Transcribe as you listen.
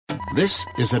This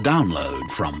is a download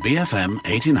from BFM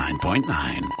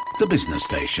 89.9, the business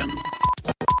station.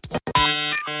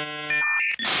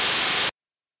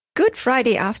 Good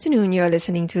Friday afternoon. You're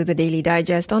listening to the Daily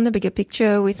Digest on The Bigger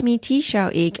Picture with me, T. Xiao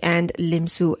Ik and Lim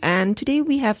Su. And today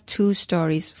we have two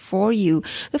stories for you.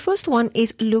 The first one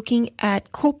is looking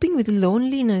at coping with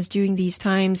loneliness during these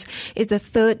times. It's the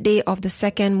third day of the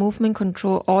second movement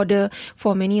control order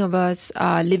for many of us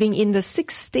living in the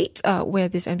 6 states where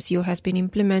this MCO has been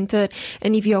implemented.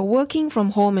 And if you're working from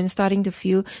home and starting to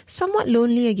feel somewhat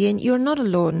lonely again, you're not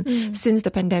alone. Since the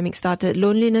pandemic started,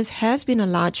 loneliness has been a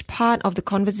large part of the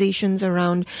conversation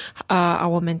around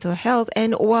our mental health.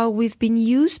 And while we've been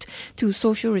used to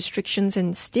social restrictions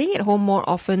and staying at home more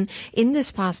often in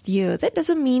this past year, that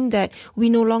doesn't mean that we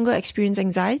no longer experience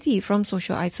anxiety from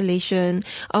social isolation.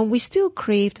 We still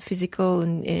crave the physical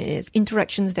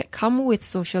interactions that come with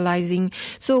socializing.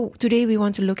 So today we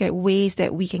want to look at ways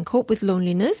that we can cope with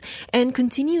loneliness and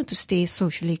continue to stay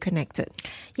socially connected.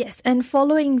 Yes, and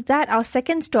following that, our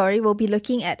second story will be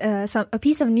looking at a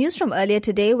piece of news from earlier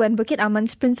today when Bukit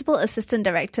Aman's Principal Assistant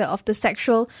Director of the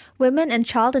Sexual, Women and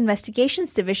Child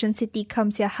Investigations Division, Siti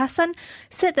Kamsia Hassan,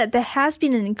 said that there has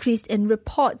been an increase in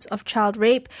reports of child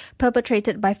rape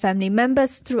perpetrated by family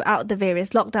members throughout the various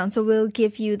lockdowns. So we'll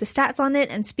give you the stats on it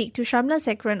and speak to Shamla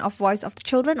Sekran of Voice of the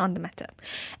Children on the matter.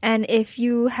 And if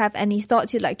you have any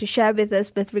thoughts you'd like to share with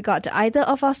us with regard to either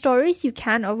of our stories, you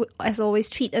can, as always,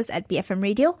 tweet us at BFM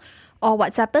Radio or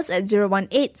WhatsApp us at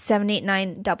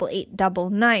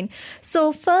 018-789-8899.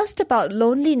 So first about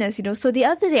loneliness, so the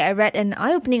other day I read an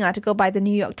eye-opening article by the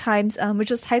New York Times, which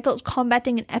was titled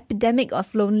Combating an Epidemic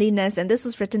of Loneliness, and this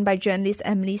was written by journalist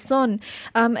Emily Son.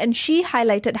 And she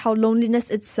highlighted how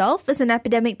loneliness itself is an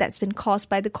epidemic that's been caused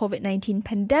by the COVID-19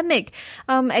 pandemic.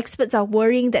 Experts are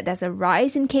worrying that there's a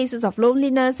rise in cases of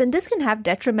loneliness, and this can have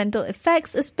detrimental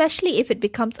effects, especially if it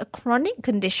becomes a chronic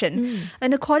condition.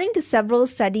 And according to several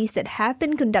studies that have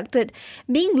been conducted,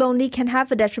 being lonely can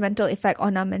have a detrimental effect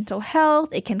on our mental health.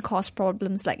 It can cause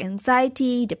problems like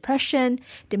anxiety, depression,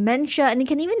 dementia, and it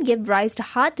can even give rise to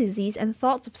heart disease and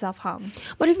thoughts of self-harm.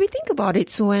 But if we think about it,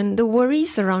 Suen, the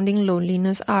worries surrounding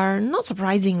loneliness are not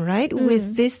surprising, right?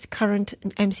 With this current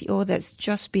MCO that's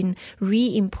just been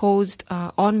reimposed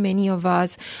on many of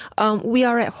us, we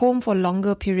are at home for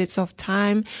longer periods of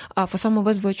time. For some of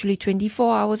us, virtually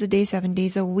 24 hours a day, 7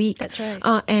 days a week. That's right.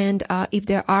 And if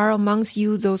there are amongst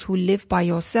you those who live by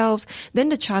yourselves, then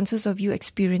the chances of you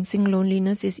experiencing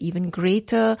loneliness is even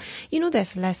greater.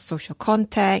 There's less social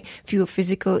contact, fewer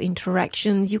physical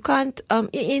interactions. You can't,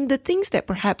 in the things that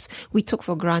perhaps we took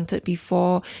for granted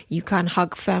before, you can't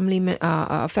hug family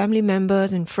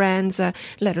members and friends,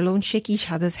 let alone shake each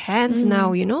other's hands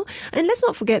now, And let's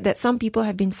not forget that some people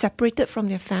have been separated from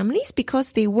their families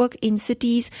because they work in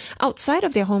cities outside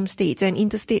of their home states and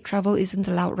interstate travel isn't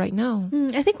allowed right now.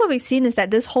 I think what we've seen is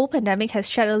that this whole pandemic has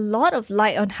shed a lot of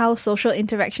light on how social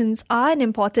interactions are an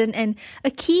important and a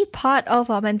key part of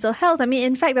our mental health.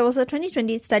 In fact, there was a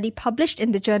 2020 study published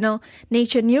in the journal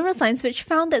Nature Neuroscience which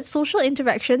found that social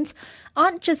interactions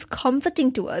aren't just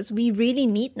comforting to us, we really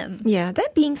need them. Yeah,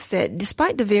 that being said,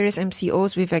 despite the various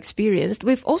MCOs we've experienced,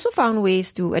 we've also found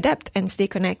ways to adapt and stay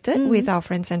connected with our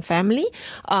friends and family.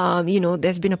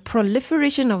 There's been a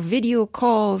proliferation of video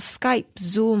calls, Skype,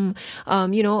 Zoom.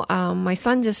 My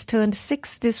son just turned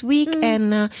 6 this week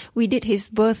and we did his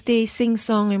birthday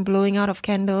sing-song and blowing out of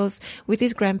candles with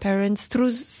his grandparents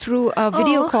through a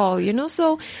video call,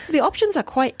 So the options are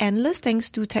quite endless thanks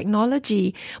to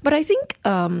technology. But I think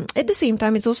at the same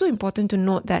time, it's also important to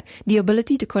note that the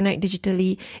ability to connect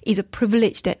digitally is a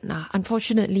privilege that,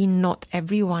 unfortunately, not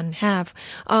everyone have.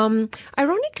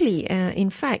 Ironically, in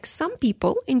fact, some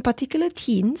people, in particular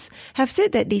teens, have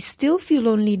said that they still feel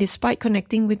lonely despite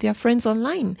connecting with their friends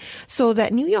online. So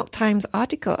that New York Times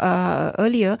article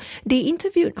earlier, they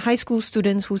interviewed high school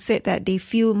students who said that they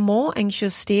feel more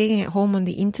anxious staying at home on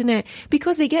the internet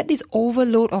because they get this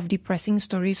overload of depressing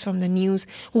stories from the news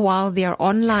while they are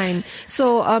online.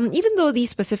 So even though these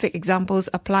specific examples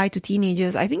apply to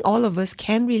teenagers, I think all of us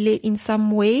can relate in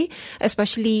some way,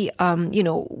 especially,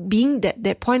 being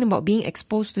that point about being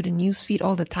exposed to the news feed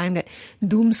all the time, that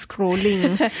doom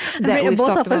scrolling. That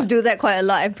both of us do that quite a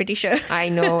lot, I'm pretty sure. I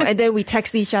know. And then we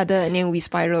text each other and then we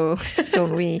spiral, don't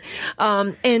long way.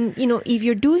 And, you know, if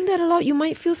you're doing that a lot, you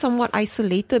might feel somewhat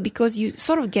isolated because you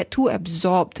sort of get too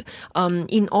absorbed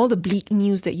in all the bleak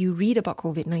news that you read about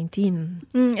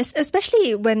COVID-19.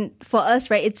 Especially when, for us,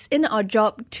 right, it's in our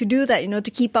job to do that, you know,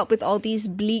 to keep up with all these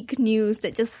bleak news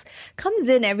that just comes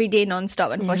in every day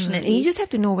nonstop, unfortunately. And you just have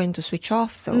to know when to switch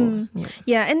off, though.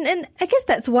 Yeah, and I guess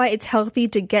that's why it's healthy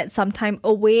to get some time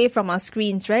away from our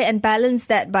screens, right? And balance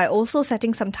that by also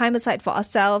setting some time aside for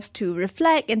ourselves to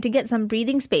reflect and to get some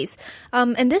breathing space.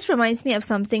 And this reminds me of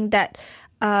something that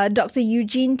Dr.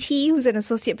 Eugene T, who's an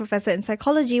associate professor in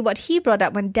psychology, what he brought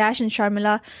up when Dash and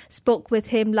Sharmila spoke with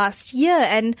him last year.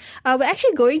 And we're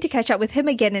actually going to catch up with him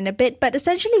again in a bit. But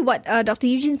essentially what Dr.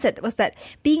 Eugene said was that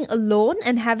being alone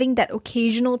and having that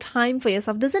occasional time for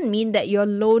yourself doesn't mean that you're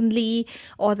lonely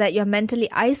or that you're mentally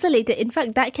isolated. In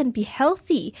fact, that can be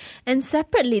healthy. And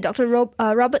separately, Dr.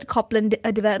 Robert Copland,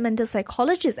 a developmental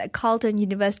psychologist at Carleton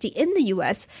University in the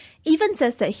US, even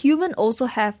says that humans also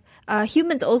have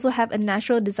a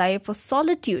natural desire for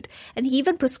solitude, and he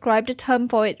even prescribed a term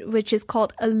for it, which is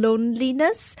called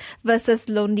aloneliness versus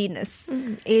loneliness.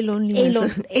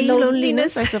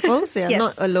 Loneliness, I suppose. Yeah, yes.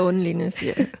 Not a loneliness.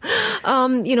 Yeah.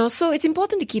 You know, so it's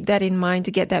important to keep that in mind,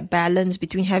 to get that balance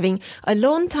between having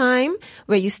alone time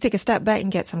where you take a step back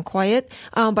and get some quiet,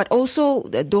 but also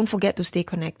don't forget to stay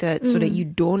connected so that you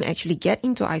don't actually get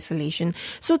into isolation.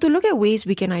 So to look at ways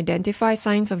we can identify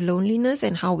signs of loneliness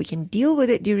and how we can deal with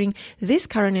it during this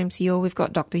current MCO, we've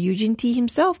got Dr. Eugene T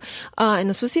himself, an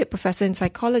associate professor in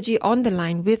psychology, on the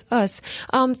line with us.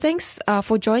 Thanks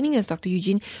for joining us, Dr.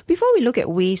 Eugene. Before we look at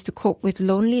ways to cope with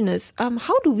loneliness,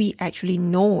 how do we actually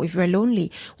know if we're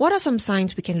lonely? What are some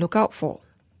signs we can look out for?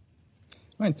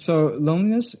 Right, so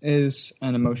loneliness is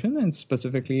an emotion, and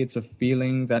specifically it's a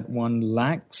feeling that one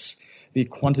lacks the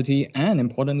quantity and,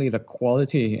 importantly, the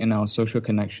quality in our social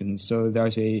connections. So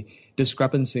there's a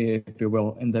discrepancy, if you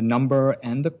will, in the number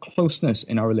and the closeness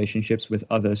in our relationships with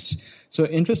others. So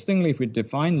interestingly, if we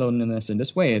define loneliness in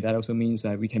this way, that also means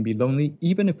that we can be lonely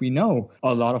even if we know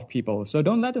a lot of people. So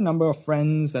don't let the number of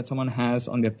friends that someone has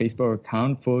on their Facebook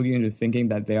account fool you into thinking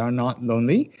that they are not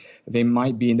lonely. They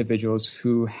might be individuals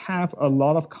who have a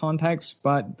lot of contacts,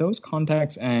 but those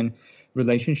contacts and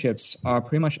relationships are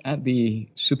pretty much at the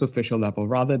superficial level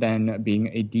rather than being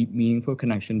a deep, meaningful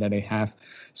connection that they have.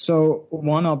 So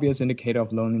one obvious indicator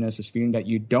of loneliness is feeling that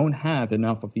you don't have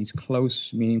enough of these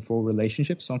close, meaningful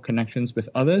relationships or connections with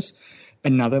others.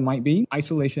 Another might be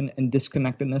isolation and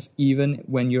disconnectedness, even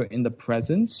when you're in the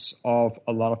presence of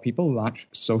a lot of people, large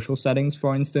social settings,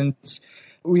 for instance.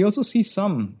 We also see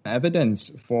some evidence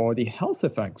for the health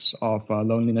effects of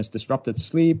loneliness: disrupted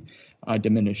sleep,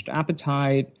 diminished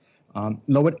appetite,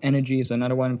 lowered energy is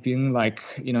another one, feeling like,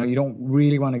 you don't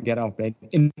really want to get out of bed,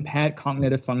 impaired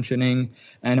cognitive functioning,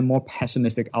 and a more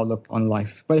pessimistic outlook on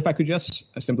life. But if I could just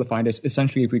simplify this,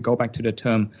 essentially, if we go back to the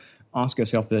term, ask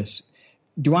yourself this: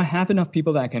 do I have enough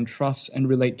people that I can trust and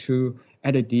relate to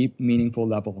at a deep, meaningful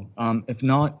level? If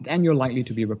not, then you're likely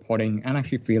to be reporting and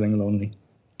actually feeling lonely.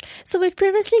 So we've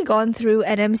previously gone through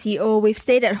an MCO. We've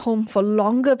stayed at home for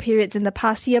longer periods in the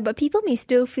past year, but people may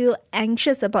still feel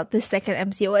anxious about this second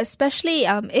MCO, especially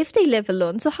if they live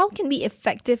alone. So how can we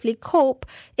effectively cope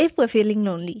if we're feeling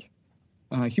lonely?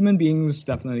 Human beings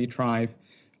definitely thrive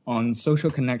on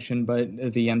social connection, but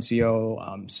the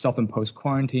MCO, self-imposed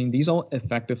quarantine, these all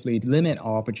effectively limit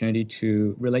our opportunity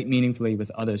to relate meaningfully with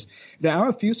others. There are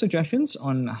a few suggestions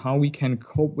on how we can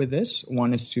cope with this.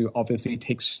 One is to obviously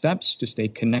take steps to stay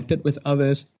connected with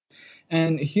others.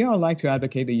 And here I'd like to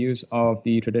advocate the use of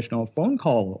the traditional phone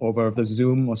call over the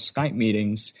Zoom or Skype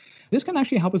meetings. This can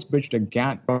actually help us bridge the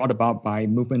gap brought about by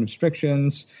movement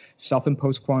restrictions,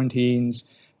 self-imposed quarantines.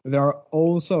 There are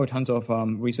also tons of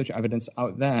research evidence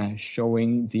out there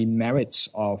showing the merits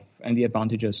of and the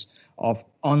advantages of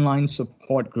online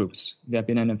support groups. They have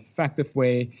been an effective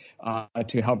way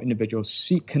to help individuals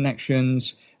seek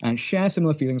connections and share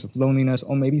similar feelings of loneliness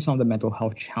or maybe some of the mental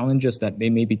health challenges that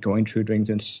they may be going through during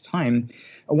this time.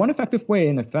 One effective way,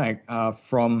 in effect,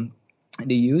 from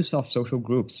the use of social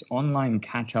groups, online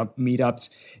catch-up meetups,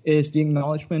 is the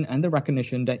acknowledgement and the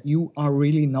recognition that you are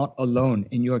really not alone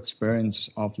in your experience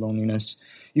of loneliness.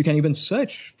 You can even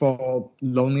search for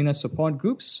loneliness support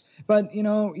groups, but you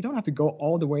don't have to go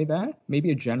all the way there.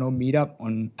 Maybe a general meetup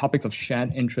on topics of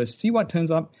shared interest. See what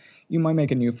turns up. You might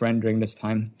make a new friend during this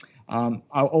time.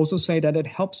 I'll also say that it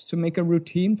helps to make a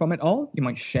routine from it all. You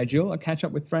might schedule a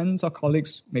catch-up with friends or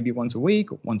colleagues maybe once a week,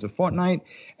 once a fortnight,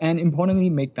 and importantly,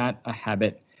 make that a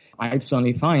habit. I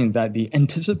certainly find that the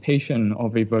anticipation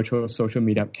of a virtual social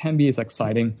meetup can be as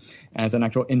exciting as an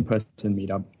actual in-person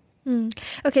meetup.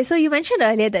 Okay, so you mentioned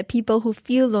earlier that people who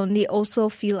feel lonely also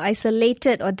feel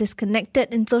isolated or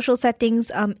disconnected in social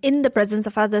settings in the presence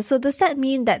of others. So does that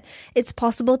mean that it's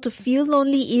possible to feel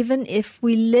lonely even if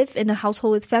we live in a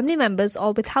household with family members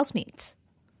or with housemates?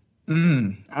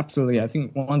 Absolutely. I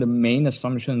think one of the main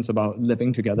assumptions about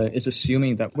living together is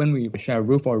assuming that when we share a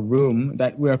roof or a room,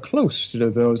 that we're close to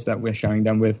those that we're sharing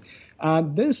them with.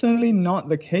 This is certainly not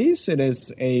the case. It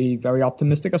is a very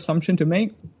optimistic assumption to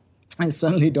make. I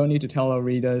certainly don't need to tell our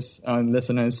readers and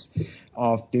listeners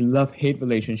of the love-hate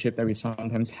relationship that we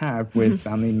sometimes have with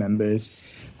family members.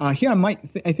 Here, I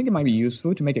think it might be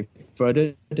useful to make a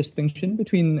further distinction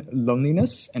between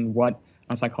loneliness and what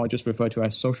psychologists refer to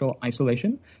as social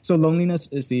isolation. So loneliness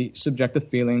is the subjective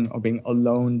feeling of being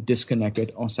alone,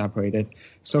 disconnected, or separated.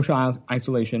 Social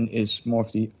isolation is more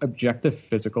of the objective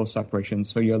physical separation.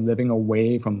 So you're living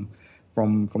away from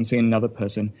say, another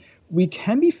person. We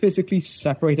can be physically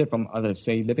separated from others,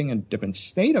 say living in a different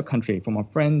state or country from our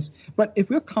friends. But if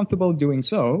we're comfortable doing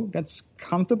so, that's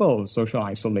comfortable social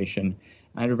isolation,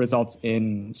 and it results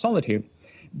in solitude.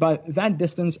 But that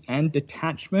distance and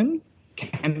detachment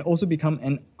can also become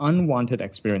an unwanted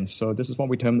experience. So this is what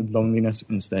we term loneliness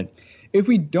instead. If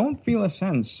we don't feel a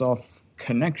sense of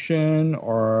connection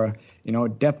or,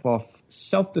 depth of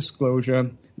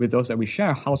self-disclosure with those that we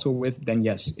share a household with, then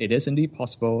yes, it is indeed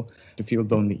possible to feel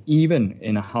lonely, even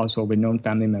in a household with known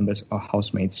family members or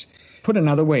housemates. Put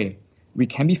another way, we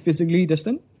can be physically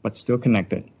distant, but still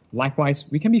connected. Likewise,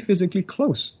 we can be physically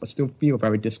close, but still feel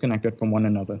very disconnected from one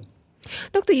another.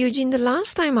 Dr. Eugene, the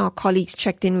last time our colleagues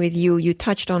checked in with you, you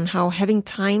touched on how having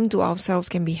time to ourselves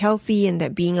can be healthy and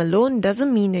that being alone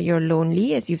doesn't mean that you're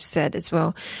lonely, as you've said as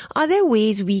well. Are there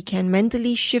ways we can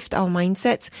mentally shift our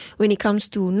mindsets when it comes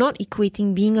to not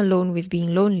equating being alone with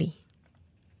being lonely?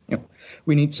 Yep.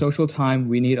 We need social time,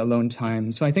 we need alone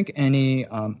time. So I think any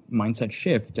mindset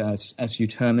shift, as you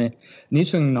term it,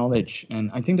 needs to acknowledge,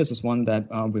 and I think this is one that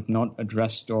we've not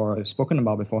addressed or spoken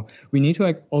about before, we need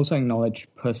to also acknowledge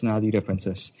personality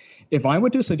differences. If I were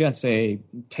to suggest, say,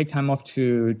 take time off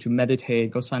to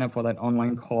meditate, go sign up for that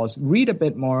online course, read a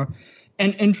bit more,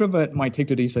 an introvert might take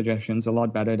to these suggestions a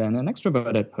lot better than an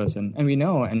extroverted person. And we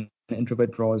know an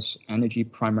introvert draws energy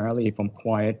primarily from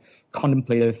quiet,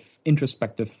 contemplative,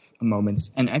 introspective moments.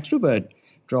 An extrovert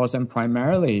draws them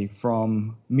primarily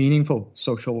from meaningful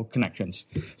social connections.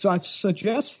 So I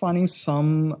suggest finding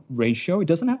some ratio. It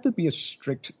doesn't have to be a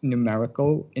strict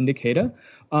numerical indicator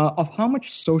of how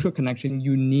much social connection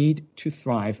you need to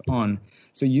thrive on.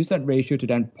 So use that ratio to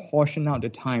then portion out the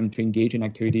time to engage in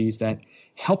activities that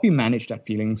help you manage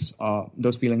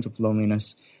those feelings of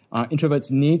loneliness.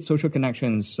 Introverts need social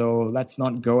connections, so let's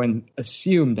not go and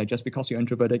assume that just because you're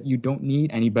introverted, you don't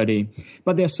need anybody.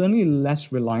 But they're certainly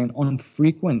less reliant on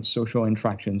frequent social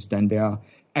interactions than their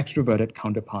extroverted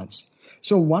counterparts.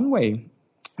 So one way,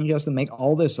 just to make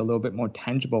all this a little bit more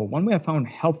tangible, one way I found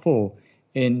helpful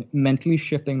in mentally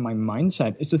shifting my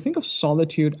mindset is to think of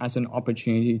solitude as an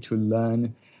opportunity to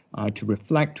learn, to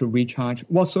reflect, to recharge,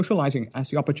 while socializing as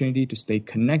the opportunity to stay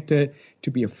connected,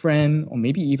 to be a friend, or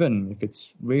maybe even, if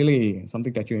it's really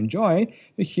something that you enjoy,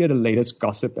 to hear the latest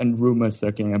gossip and rumors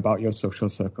circling about your social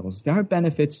circles. There are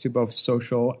benefits to both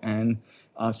social and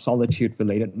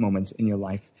solitude-related moments in your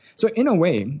life. So in a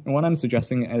way, what I'm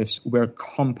suggesting is we're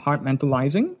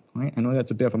compartmentalizing, right? I know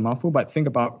that's a bit of a mouthful, but think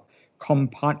about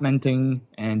compartmenting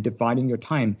and dividing your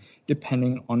time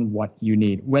depending on what you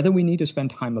need. Whether we need to spend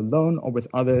time alone or with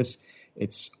others,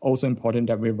 it's also important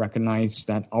that we recognize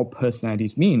that our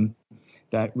personalities mean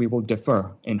that we will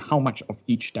differ in how much of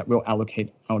each that we'll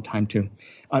allocate our time to.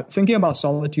 Thinking about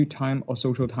solitude time or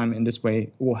social time in this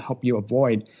way will help you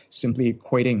avoid simply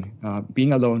equating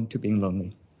being alone to being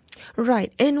lonely.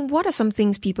 Right. And what are some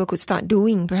things people could start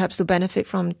doing, perhaps to benefit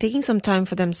from taking some time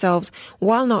for themselves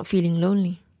while not feeling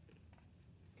lonely?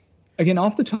 Again,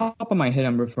 off the top of my head,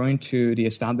 I'm referring to the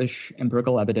established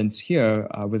empirical evidence here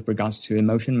with regards to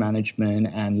emotion management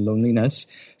and loneliness.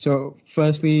 So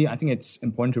firstly, I think it's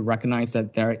important to recognize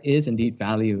that there is indeed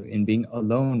value in being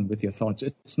alone with your thoughts.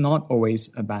 It's not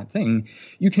always a bad thing.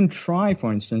 You can try,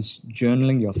 for instance,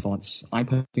 journaling your thoughts. I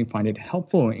personally find it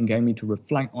helpful in getting me to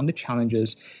reflect on the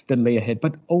challenges that lay ahead,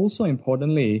 but also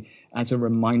importantly, as a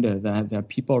reminder that there are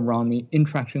people around me,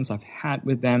 interactions I've had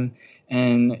with them,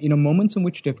 and moments in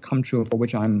which they've come true, for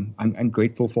which I'm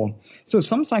grateful for. So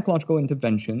some psychological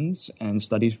interventions and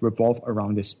studies revolve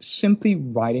around this: simply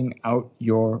writing out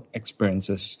your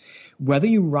experiences. Whether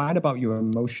you write about your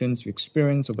emotions you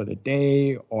experience over the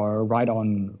day, or write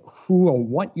on who or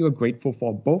what you're grateful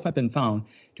for, both have been found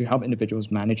to help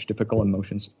individuals manage difficult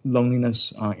emotions,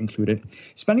 loneliness included.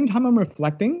 Spending time on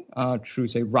reflecting through,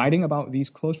 say, writing about these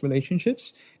close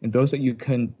relationships and those that you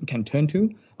can turn to,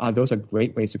 those are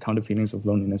great ways to counter feelings of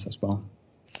loneliness as well.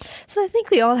 So I think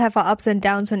we all have our ups and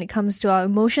downs when it comes to our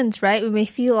emotions, right? We may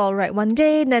feel all right one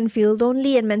day and then feel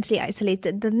lonely and mentally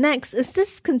isolated the next. Is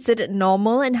this considered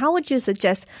normal? And how would you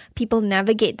suggest people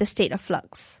navigate the state of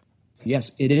flux?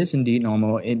 Yes, it is indeed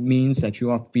normal. It means that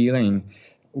you are feeling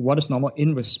what is normal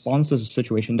in response to the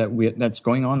situation that's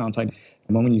going on outside.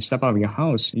 The moment you step out of your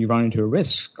house, you run into a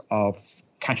risk of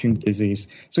catching disease.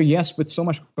 So yes, with so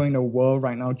much going on in the world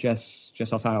right now, just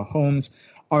outside our homes,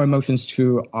 our emotions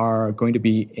too are going to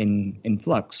be in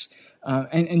flux.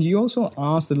 And you also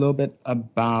asked a little bit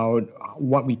about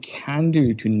what we can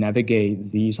do to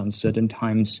navigate these uncertain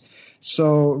times.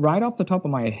 So right off the top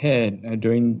of my head,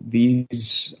 during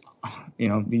these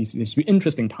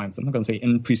interesting times, I'm not going to say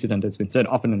unprecedented, it's been said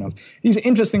often enough, these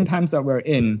interesting times that we're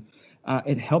in,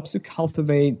 it helps to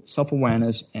cultivate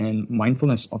self-awareness and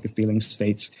mindfulness of your feeling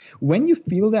states. When you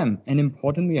feel them, and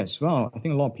importantly as well, I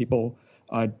think a lot of people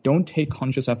don't take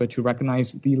conscious effort to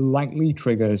recognize the likely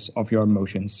triggers of your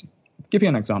emotions. Give you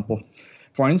an example.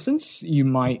 For instance, you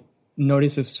might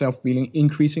notice yourself feeling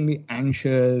increasingly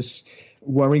anxious,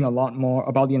 worrying a lot more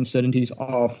about the uncertainties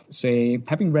of, say,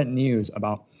 having read news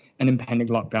about an impending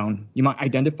lockdown. You might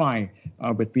identify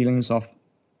with feelings of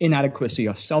inadequacy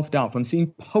or self-doubt from seeing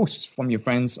posts from your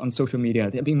friends on social media.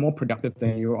 They're being more productive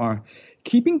than you are.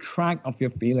 Keeping track of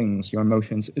your feelings, your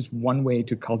emotions, is one way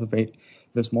to cultivate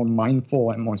this more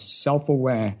mindful and more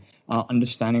self-aware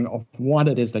understanding of what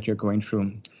it is that you're going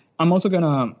through. I'm also going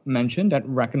to mention that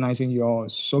recognizing your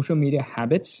social media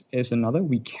habits is another.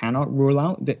 We cannot rule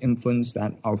out the influence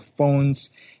that our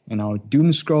phones and our doom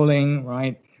scrolling,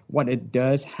 right, what it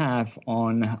does have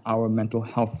on our mental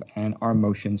health and our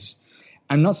emotions.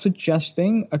 I'm not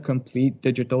suggesting a complete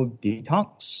digital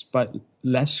detox, but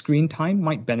less screen time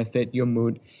might benefit your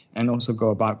mood and also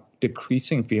go about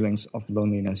decreasing feelings of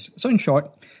loneliness. So in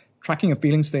short, tracking your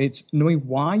feeling states, knowing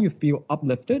why you feel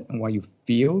uplifted and why you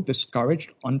feel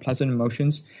discouraged, unpleasant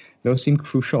emotions, those seem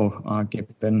crucial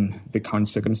given the current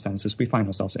circumstances we find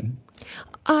ourselves in.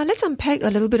 Let's unpack a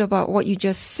little bit about what you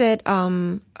just said,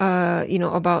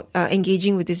 about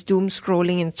engaging with this doom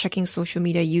scrolling and checking social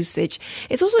media usage.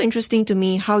 It's also interesting to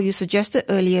me how you suggested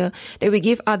earlier that we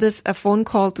give others a phone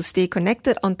call to stay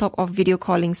connected on top of video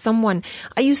calling someone.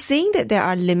 Are you saying that there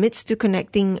are limits to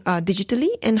connecting digitally?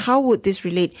 And how would this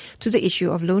relate to the issue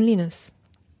of loneliness?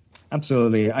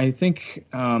 Absolutely. I think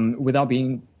without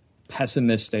being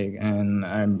pessimistic, and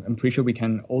I'm pretty sure we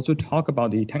can also talk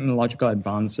about the technological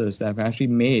advances that have actually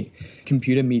made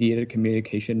computer-mediated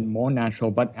communication more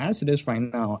natural. But as it is right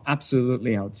now,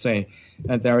 absolutely, I would say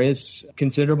that there is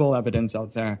considerable evidence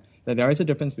out there that there is a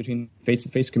difference between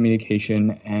face-to-face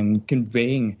communication and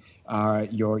conveying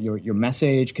your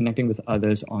message, connecting with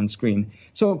others on screen.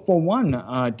 So for one,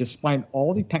 despite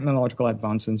all the technological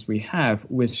advancements we have,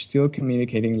 we're still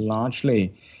communicating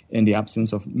largely in the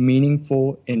absence of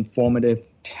meaningful, informative,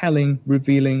 telling,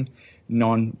 revealing,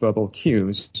 non-verbal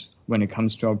cues when it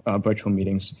comes to our virtual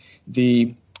meetings.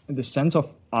 The sense of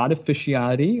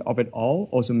artificiality of it all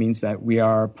also means that we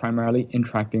are primarily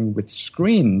interacting with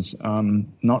screens,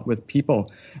 not with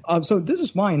people. So this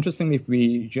is why, interestingly, if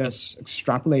we just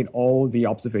extrapolate all the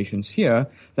observations here,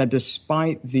 that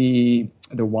despite the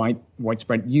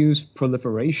widespread use,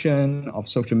 proliferation of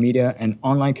social media and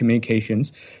online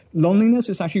communications, loneliness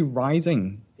is actually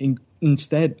rising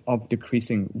instead of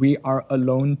decreasing. We are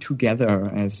alone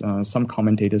together, as some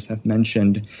commentators have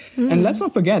mentioned. And let's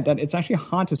not forget that it's actually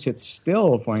hard to sit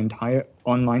still for entire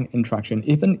online interaction,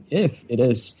 even if it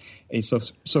is a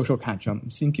social catch-up.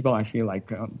 I've seen people actually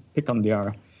pick on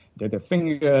their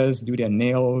fingers, do their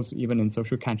nails, even in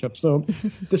social catch-up. So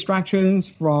distractions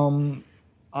from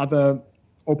other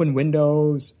open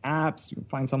windows, apps, you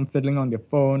find some fiddling on their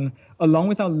phone, along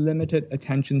with our limited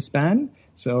attention span.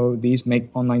 So these make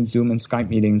online Zoom and Skype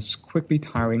meetings quickly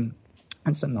tiring.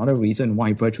 That's another reason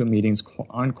why virtual meetings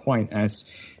aren't quite as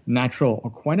natural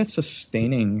or quite as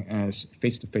sustaining as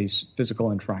face-to-face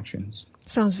physical interactions.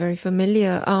 Sounds very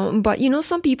familiar. But,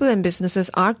 some people and businesses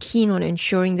are keen on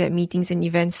ensuring that meetings and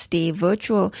events stay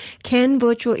virtual. Can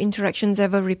virtual interactions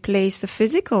ever replace the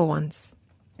physical ones?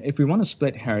 If we want to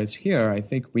split hairs here, I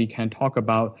think we can talk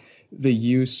about the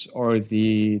use or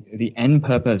the end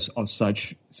purpose of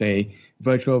such, say,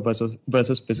 virtual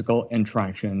versus physical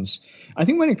interactions. I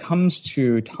think when it comes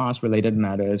to task-related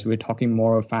matters, we're talking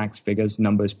more of facts, figures,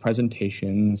 numbers,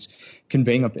 presentations,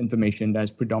 conveying of information that's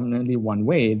predominantly one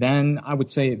way, then I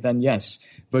would say then yes,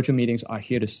 virtual meetings are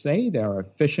here to stay. They're an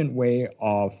efficient way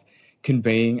of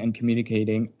conveying and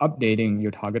communicating, updating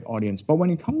your target audience. But when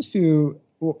it comes to,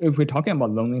 if we're talking about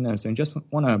loneliness, and just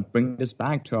want to bring this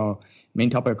back to our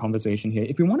main topic of conversation here,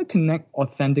 if we want to connect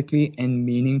authentically and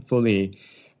meaningfully,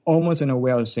 almost in a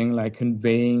way of saying like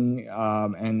conveying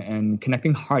and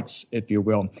connecting hearts, if you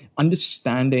will,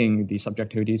 understanding the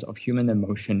subjectivities of human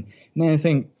emotion. And I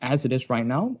think as it is right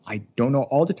now, I don't know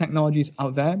all the technologies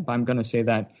out there, but I'm going to say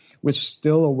that we're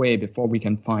still a way before we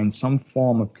can find some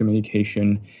form of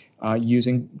communication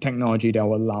using technology that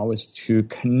will allow us to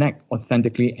connect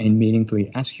authentically and meaningfully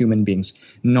as human beings,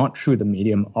 not through the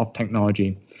medium of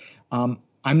technology.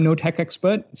 I'm no tech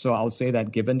expert, so I'll say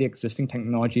that given the existing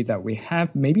technology that we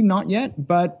have, maybe not yet,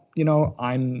 but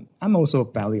I'm also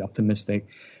fairly optimistic.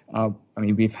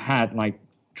 We've had like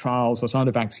trials for some of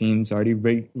the vaccines already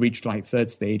reached like third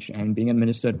stage and being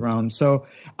administered around. So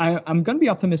I'm going to be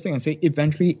optimistic and say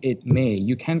eventually it may.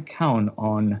 You can count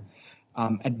on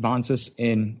advances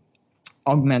in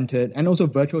augmented and also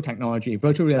virtual technology,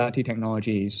 virtual reality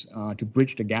technologies to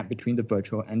bridge the gap between the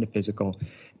virtual and the physical.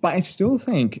 But I still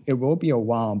think it will be a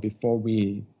while before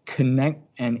we connect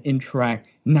and interact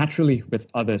naturally with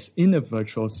others in a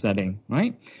virtual setting,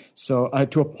 right? So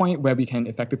to a point where we can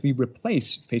effectively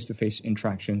replace face-to-face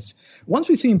interactions. Once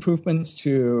we see improvements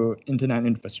to internet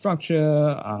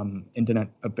infrastructure, internet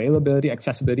availability,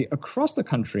 accessibility across the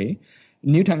country,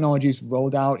 new technologies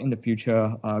rolled out in the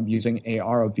future using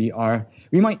AR or VR,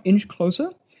 we might inch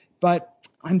closer, but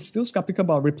I'm still skeptical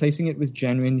about replacing it with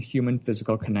genuine human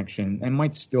physical connection, and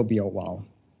might still be a while.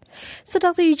 So,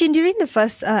 Dr. Eugene, during the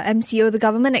first MCO, the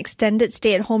government extended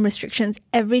stay-at-home restrictions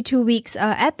every 2 weeks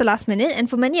at the last minute. And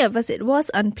for many of us, it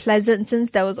was unpleasant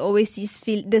since there was always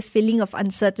this feeling of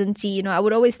uncertainty. I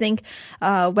would always think,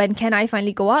 when can I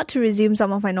finally go out to resume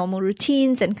some of my normal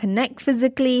routines and connect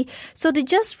physically? So to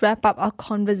just wrap up our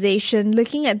conversation,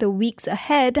 looking at the weeks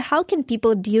ahead, how can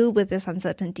people deal with this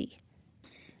uncertainty?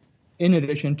 In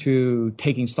addition to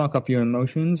taking stock of your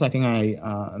emotions, I think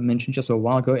I mentioned just a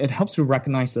while ago, it helps to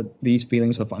recognize that these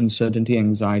feelings of uncertainty and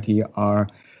anxiety are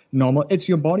normal. It's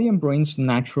your body and brain's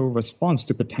natural response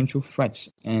to potential threats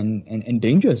and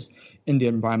dangers in the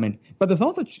environment. But the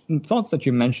thoughts that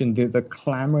you mentioned, the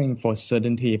clamoring for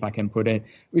certainty, if I can put it,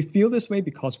 we feel this way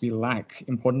because we lack,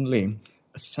 importantly,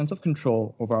 a sense of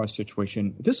control over our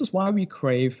situation. This is why we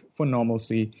crave for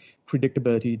normalcy,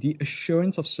 predictability. The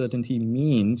assurance of certainty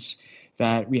means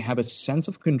that we have a sense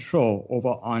of control over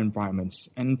our environments.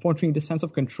 And unfortunately, the sense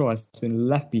of control has been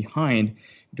left behind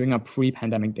during our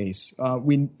pre-pandemic days.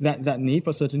 That need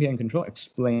for certainty and control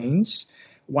explains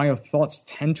why our thoughts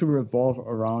tend to revolve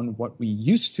around what we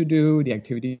used to do, the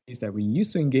activities that we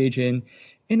used to engage in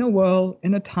a world,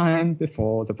 in a time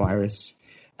before the virus.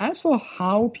 As for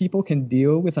how people can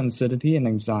deal with uncertainty and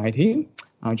anxiety,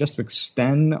 just to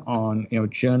extend on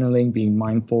journaling, being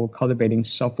mindful, cultivating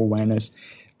self-awareness,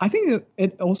 I think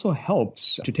it also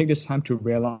helps to take this time to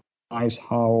realize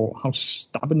how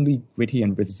stubbornly gritty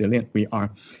and resilient we are.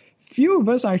 Few of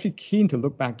us are actually keen to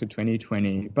look back to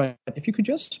 2020, but if you could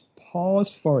just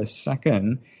pause for a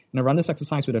second, and I run this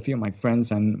exercise with a few of my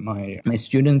friends and my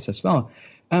students as well,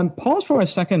 pause for a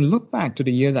second, look back to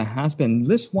the year that has been,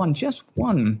 list just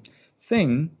one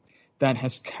thing that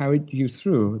has carried you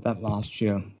through that last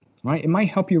year, right? It might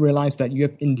help you realize that you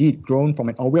have indeed grown from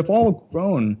it, or we've all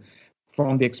grown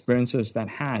from the experiences that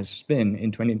has been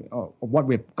in what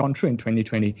we've gone through in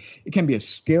 2020. It can be a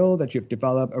skill that you've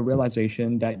developed, a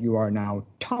realization that you are now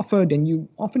tougher than you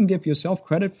often give yourself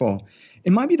credit for.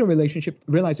 It might be the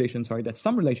realization that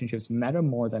some relationships matter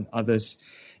more than others.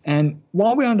 And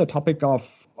while we're on the topic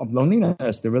of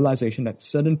loneliness, the realization that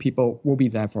certain people will be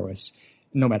there for us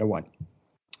no matter what,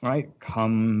 right?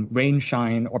 Come rain,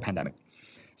 shine, or pandemic.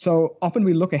 So often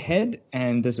we look ahead,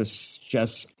 and this is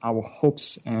just our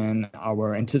hopes and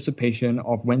our anticipation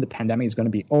of when the pandemic is going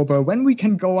to be over, when we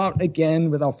can go out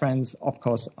again with our friends, of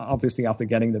course, obviously after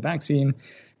getting the vaccine,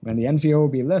 when the MCO will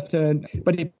be lifted.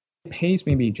 But it pays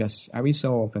maybe just every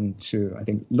so often to, I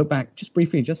think, look back just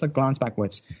briefly, just a glance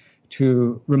backwards,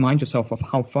 to remind yourself of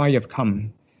how far you've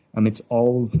come amidst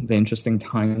all the interesting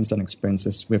times and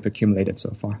experiences we've accumulated so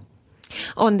far.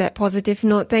 On that positive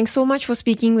note, thanks so much for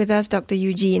speaking with us, Dr.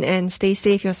 Eugene, and stay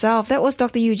safe yourself. That was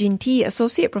Dr. Eugene Tee,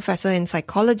 Associate Professor in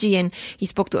Psychology, and he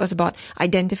spoke to us about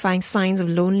identifying signs of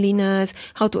loneliness,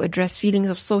 how to address feelings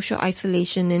of social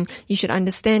isolation, and you should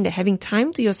understand that having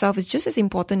time to yourself is just as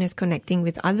important as connecting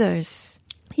with others.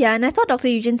 Yeah, and I thought Dr.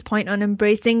 Eugene's point on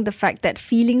embracing the fact that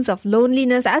feelings of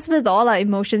loneliness, as with all our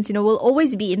emotions, will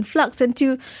always be in flux, and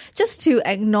to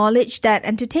acknowledge that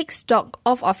and to take stock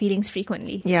of our feelings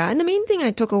frequently. Yeah, and the main thing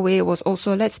I took away was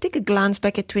also, let's take a glance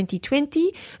back at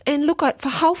 2020 and look at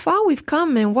how far we've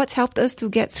come and what's helped us to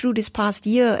get through this past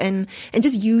year, and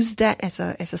just use that as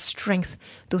a strength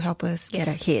to help us get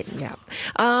ahead. Yeah.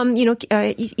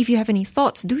 If you have any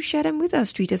thoughts, do share them with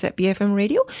us. Tweet us at BFM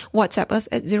Radio, WhatsApp us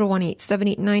at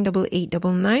 018-789-8899.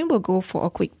 We'll go for a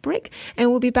quick break, and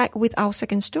we'll be back with our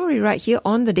second story right here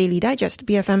on the Daily Digest,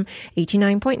 BFM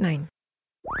 89.9.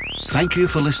 Thank you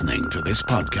for listening to this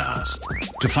podcast.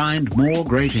 To find more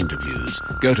great interviews,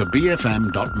 go to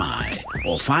bfm.my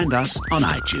or find us on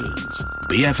iTunes.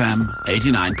 BFM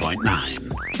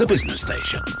 89.9, the business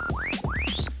station.